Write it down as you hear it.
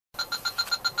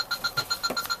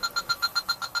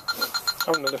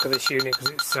I want to look at this unit because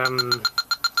it's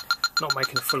not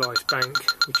making a full ice bank,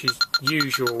 which is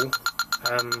usual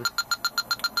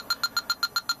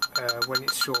when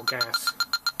it's short gas.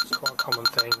 It's quite a common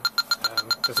thing.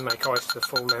 Doesn't make ice to the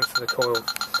full length of the coil.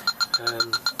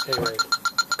 Anyway,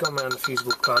 got around the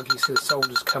fusible plug. You see the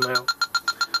solders come out.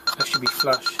 That should be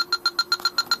flush,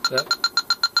 but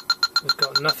we've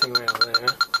got nothing around there.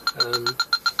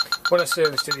 When I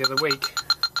serviced it the other week,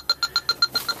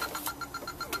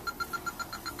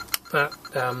 that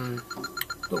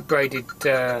little braided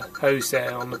hose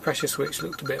there on the pressure switch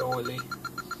looked a bit oily,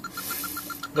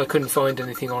 but I couldn't find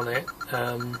anything on it.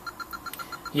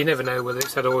 You never know whether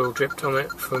it's had oil dripped on it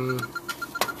from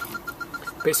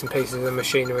bits and pieces of the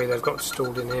machinery they've got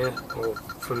stored in here, or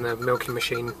from the milking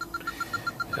machine.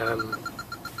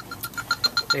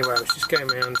 Anyway, I was just going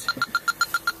around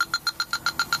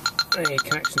any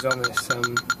connections on this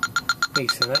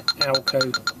Ethernet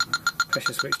Alco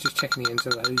pressure switch, just checking the ends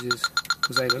of the hoses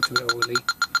because they looked a bit oily.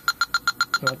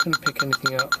 Well, I couldn't pick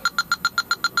anything up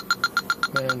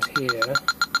around here,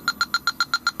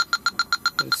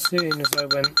 but as soon as I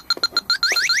went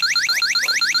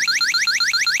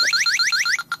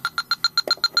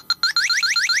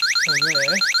on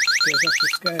there, it goes off the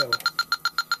scale.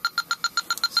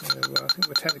 So I think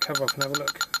we'll take the cover off and have a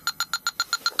look.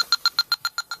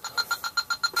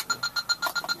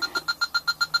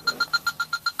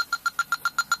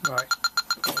 Right,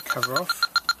 got the cover off.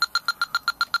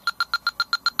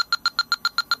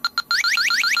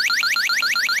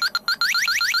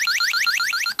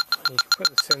 You can put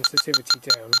the sensitivity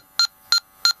down.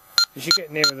 As you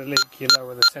get nearer the leak, you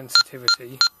lower the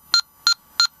sensitivity.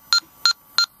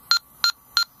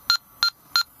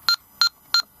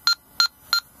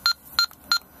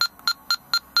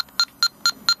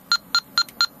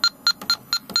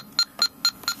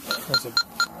 There's a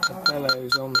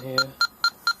bellows on here.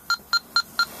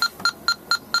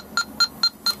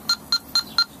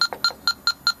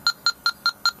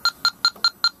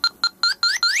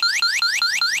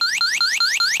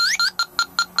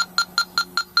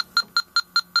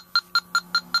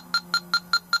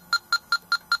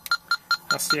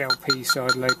 That's the LP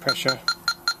side, low pressure.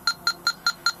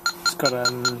 It's got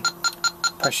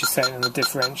pressure setting in the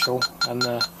differential, and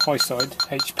the high side,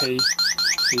 HP,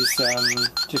 is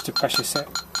just a pressure setting,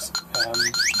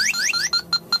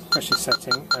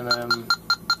 and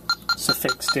it's a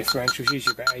fixed differential, it's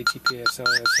usually about 80 psi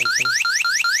or something.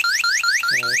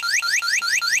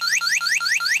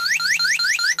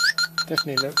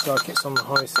 Definitely looks like it's on the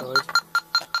high side.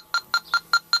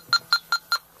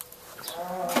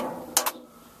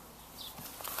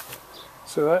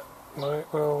 So that might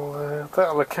well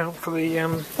that'll account for the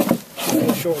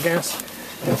short gas.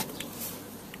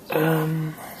 Could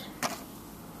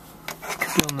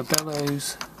be on the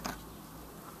bellows.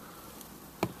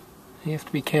 You have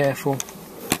to be careful.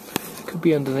 Could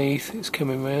be underneath. It's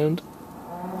coming round.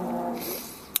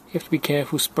 You have to be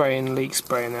careful spraying, leak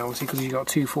spraying now, obviously, because you've got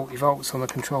 240 volts on the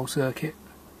control circuit.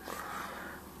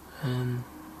 I'm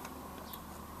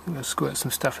going to squirt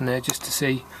some stuff in there just to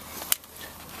see.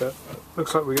 But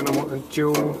looks like we're going to want a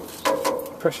dual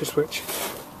pressure switch.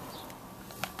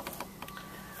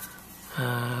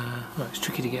 Well, it's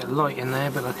tricky to get light in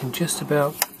there, but I can just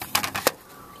about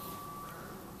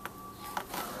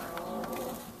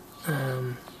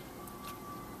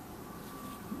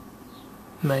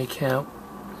make out.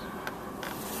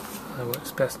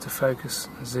 It's best to focus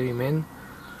and zoom in.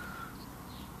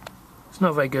 It's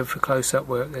not very good for close-up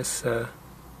work, this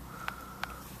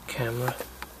camera.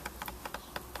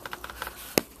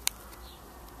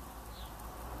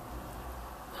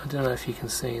 I don't know if you can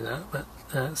see that, but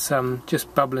it's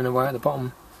just bubbling away at the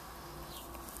bottom.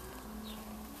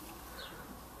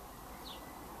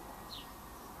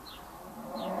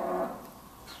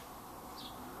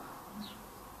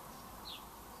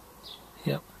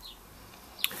 Yep.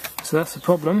 So that's the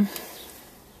problem.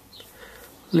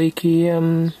 Leaky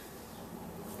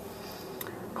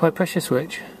high pressure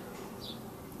switch.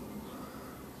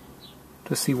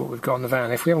 To see what we've got in the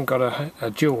van. If we haven't got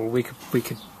a dual, we could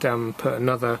put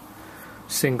another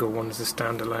single one as a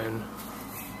standalone.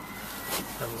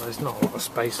 There's not a lot of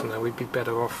space in there. We'd be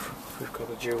better off if we've got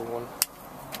a dual one.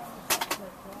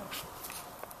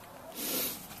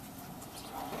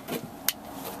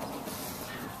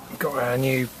 We've got our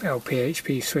new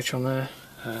LPHP switch on there.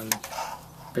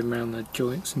 Been around the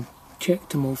joints and checked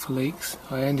them all for leaks.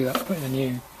 I ended up putting a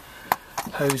new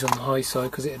hose on the high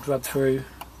side because it had rubbed through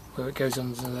where it goes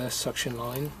under the suction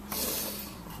line.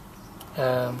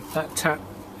 That tap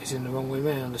is in the wrong way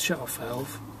round, the shut-off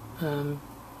valve.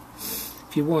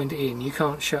 If you wind it in, you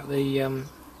can't shut the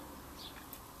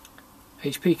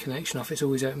HP connection off, it's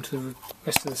always open to the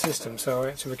rest of the system, so I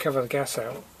had to recover the gas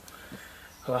out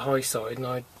on the high side and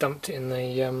I dumped it in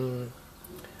the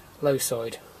low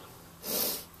side,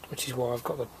 which is why I've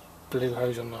got the blue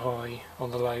hose on the high,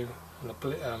 on the low, and the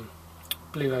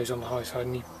blue hose on the high side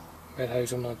and the red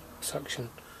hose on the suction.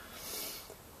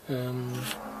 Anyway,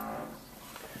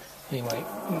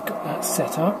 we've got that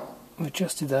set up, we've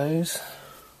adjusted those.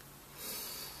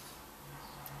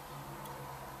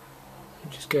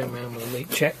 Just go around with a leak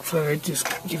check fluid, just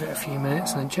give it a few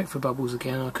minutes and then check for bubbles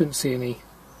again. I couldn't see any.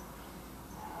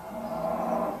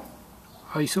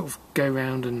 I sort of go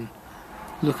around and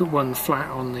look at one flat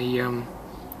on the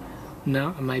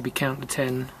nut and maybe count to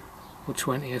 10 or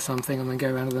 20 or something and then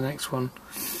go around to the next one.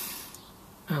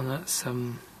 And that's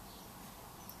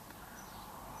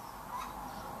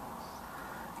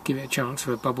give it a chance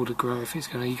for a bubble to grow if it's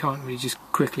going to. You can't really just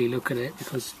quickly look at it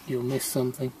because you'll miss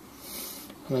something.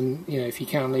 And then, you know, if you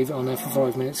can, leave it on there for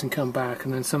 5 minutes and come back.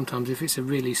 And then sometimes, if it's a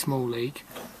really small leak,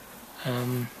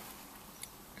 you'll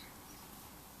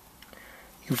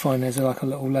find there's like a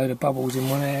little load of bubbles in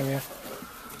one area.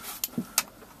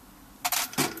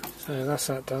 So that's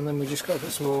that done. Then we just got to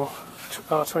put some more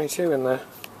R22 in there.